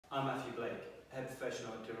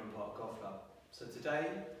professional at Dillon Park Golf Club. So today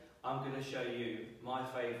I'm going to show you my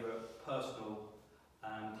favourite personal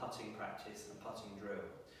putting practice and putting drill.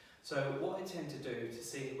 So what I tend to do to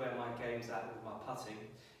see where my game's at with my putting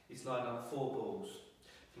is line up 4 balls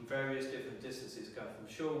from various different distances, going from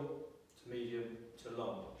short to medium to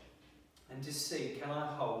long, and just see can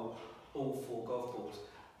I hold all 4 golf balls,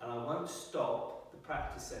 and I won't stop the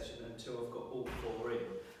practice session until I've got all 4 in.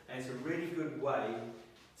 And it's a really good way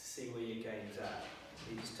to see where your game's at.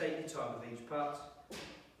 You just take your time with each putt,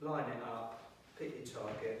 line it up, pick your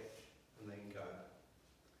target, and then go.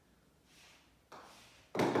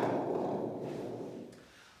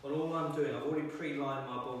 Well, all I'm doing, I've already pre-lined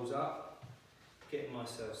my balls up, getting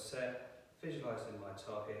myself set, visualising my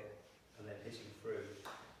target, and then hitting through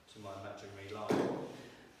to my imaginary line.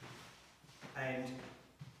 And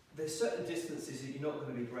there's certain distances that you're not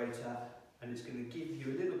going to be great at, and it's going to give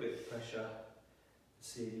you a little bit of pressure to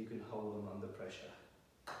see if you can hold them under pressure.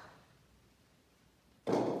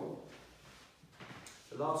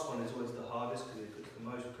 The last one is always the hardest because it puts the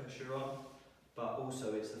most pressure on, but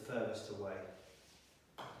also it's the furthest away.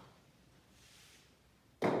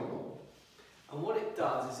 And what it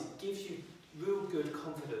does is it gives you real good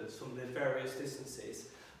confidence from the various distances.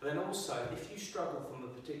 But then also, if you struggle from a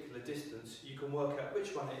particular distance, you can work out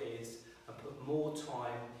which one it is and put more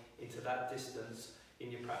time into that distance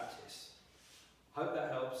in your practice. Hope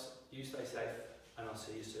that helps. You stay safe, and I'll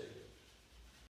see you soon.